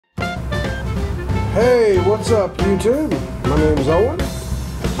Hey, what's up, YouTube? My name is Owen.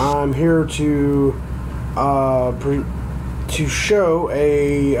 I'm here to show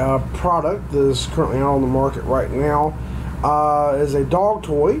a product that is currently out on the market right now. Is a dog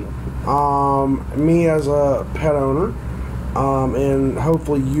toy. Me as a pet owner, and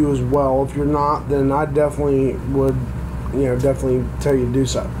hopefully you as well. If you're not, then I definitely would, definitely tell you to do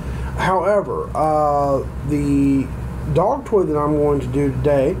so. However, the dog toy that I'm going to do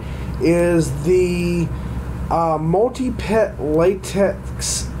today is the Multipet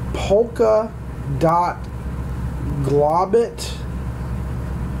Latex Polka Globlet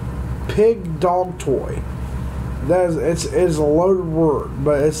pig dog toy. That is a loaded word,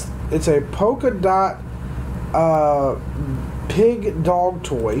 but it's a polka dot pig dog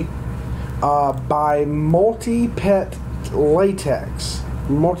toy by Multipet Latex.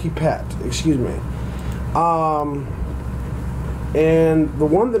 Multipet, excuse me. And the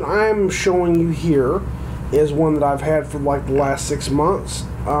one that I'm showing you here is one that I've had for like the last 6 months.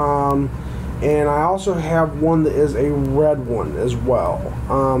 And I also have one that is a red one as well,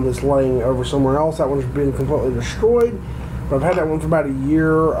 that's laying over somewhere else. That one's been completely destroyed, but I've had that one for about a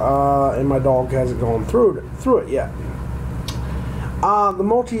year, and my dog hasn't gone through it yet. The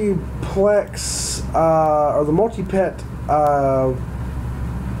Multiplex, or the Multipet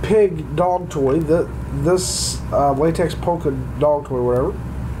pig dog toy, this latex polka dog toy, whatever.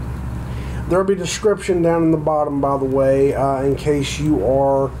 There'll be a description down in the bottom, by the way, in case you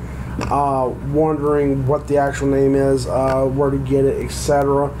are wondering what the actual name is, where to get it,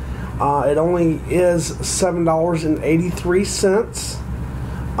 etc. It only is $7.83,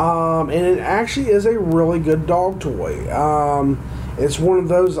 and it actually is a really good dog toy. It's one of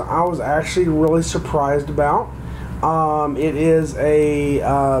those I was actually really surprised about. It is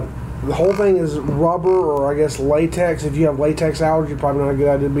the whole thing is rubber, or I guess latex. If you have latex allergy, probably not a good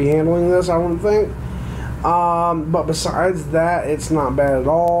idea to be handling this, I wouldn't think. But besides that, it's not bad at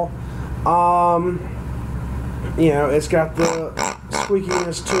all. It's got the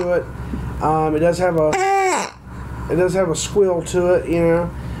squeakiness to it. It does have a squeal to it,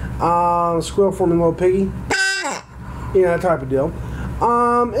 squeal from a little piggy, that type of deal.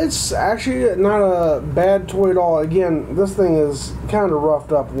 It's actually not a bad toy at all. Again, this thing is kind of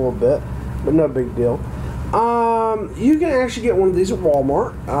roughed up a little bit, but no big deal. You can actually get one of these at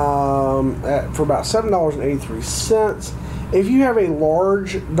Walmart for about $7.83. If you have a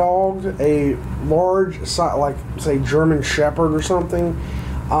large dog, a large, like say German Shepherd or something,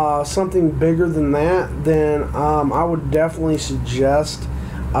 something bigger than that, then I would definitely suggest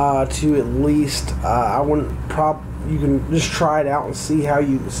to at least, you can just try it out and see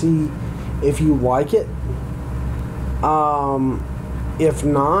if you like it. If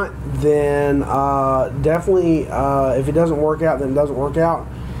not, then definitely, if it doesn't work out, then it doesn't work out.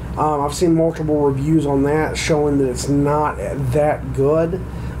 I've seen multiple reviews on that showing that it's not that good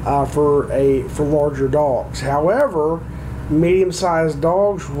for larger dogs. However, medium-sized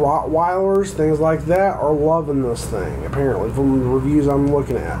dogs, Rottweilers, things like that, are loving this thing, apparently, from the reviews I'm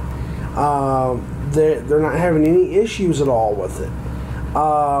looking at. They're not having any issues at all with it.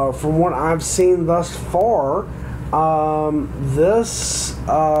 From what I've seen thus far, this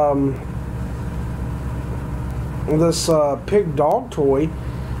pig dog toy,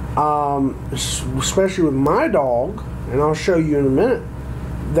 especially with my dog, and I'll show you in a minute,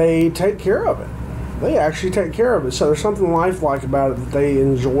 they take care of it. They actually take care of it. So there's something lifelike about it that they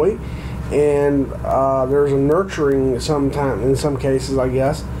enjoy, and there's a nurturing in some cases, I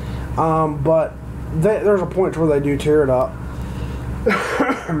guess. But there's a point to where they do tear it up.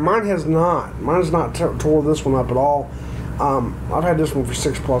 Mine has not. Mine has not tore this one up at all. I've had this one for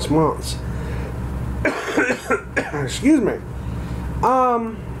 6+ months. Excuse me.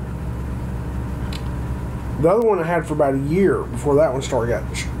 The other one I had for about a year before that one started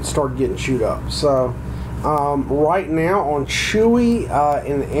getting chewed up. So right now on Chewy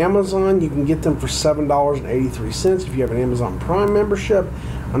and Amazon, you can get them for $7.83 if you have an Amazon Prime membership.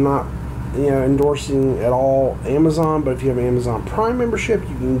 I'm not endorsing at all Amazon, but if you have an Amazon Prime membership,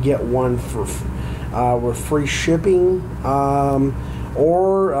 you can get one for with free shipping,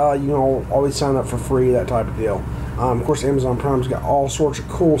 or you can always sign up for free, that type of deal. Of course, Amazon Prime's got all sorts of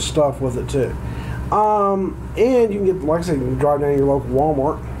cool stuff with it too. And you can get, like I said, you can drive down to your local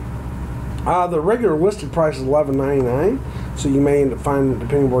Walmart. The regular listed price is $11.99, so you may end up finding,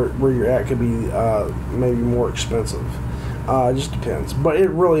 depending where you're at, could be maybe more expensive. It just depends, but it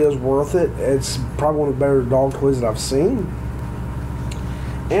really is worth it. It's probably one of the better dog toys that I've seen,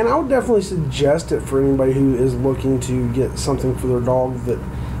 and I would definitely suggest it for anybody who is looking to get something for their dog that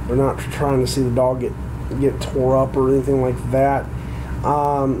they're not trying to see the dog get tore up or anything like that.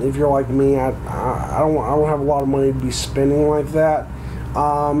 If you're like me, I don't have a lot of money to be spending like that,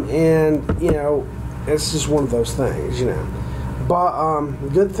 and you know, it's just one of those things, you know. But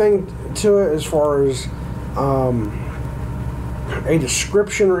good thing to it as far as a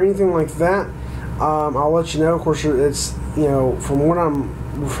description or anything like that, I'll let you know. Of course, it's, you know, from what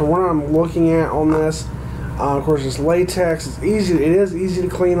I'm looking at on this. Of course, it's latex. It's easy. It is easy to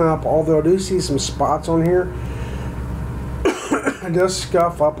clean up. Although I do see some spots on here. It does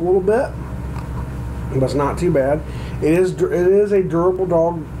scuff up a little bit, but it's not too bad. It is a durable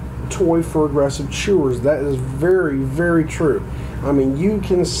dog toy for aggressive chewers. That is very, very true. I mean, you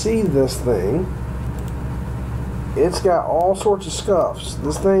can see this thing. It's got all sorts of scuffs.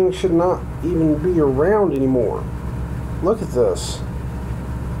 This thing should not even be around anymore. Look at this.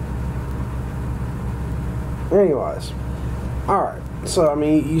 Anyways, all right. So I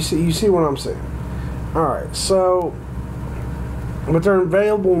mean, you see what I'm saying. All right. So, but they're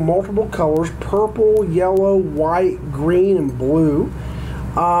available in multiple colors: purple, yellow, white, green, and blue.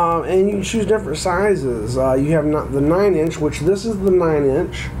 And you can choose different sizes. You have the 9-inch, which this is the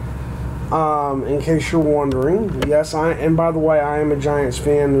 9-inch. In case you're wondering, yes, and by the way, I am a Giants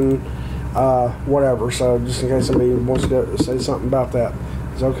fan and whatever. So just in case somebody wants to say something about that,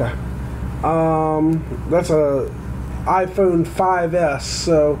 it's okay. That's a iPhone 5S,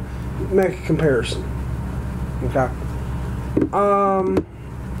 so make a comparison. Okay.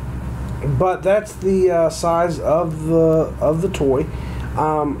 But that's the size of the toy.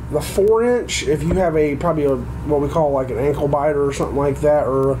 The 4-inch, if you have probably what we call like an ankle biter or something like that,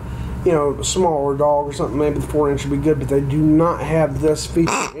 or you know, a smaller dog or something, maybe the 4-inch would be good. But they do not have this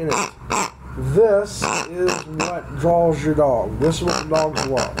feature in it. This is what draws your dog. This is what the dogs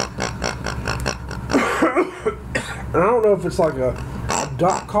love. And I don't know if it's like a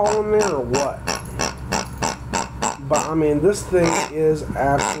duck call in there or what. But I mean, this thing is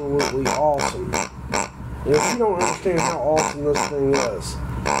absolutely awesome. And if you don't understand how awesome this thing is,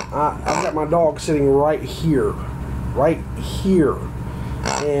 I've got my dog sitting right here.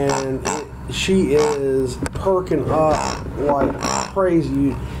 And she is perking up like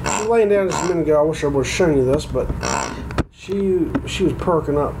crazy. She was laying down just a minute ago. I wish I would have shown you this, but she was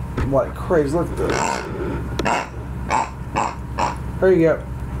perking up like crazy. Look at this. There you go.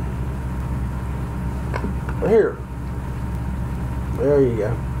 Right here. There you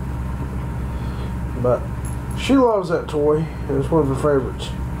go. But she loves that toy, and it's one of her favorites.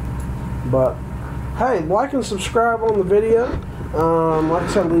 But hey, like and subscribe on the video. Like I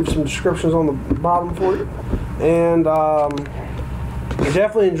said, leave some descriptions on the bottom for you. And I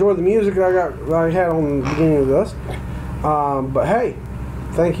definitely enjoyed the music that I had on the beginning of this. But hey,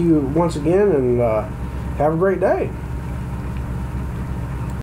 thank you once again, and have a great day.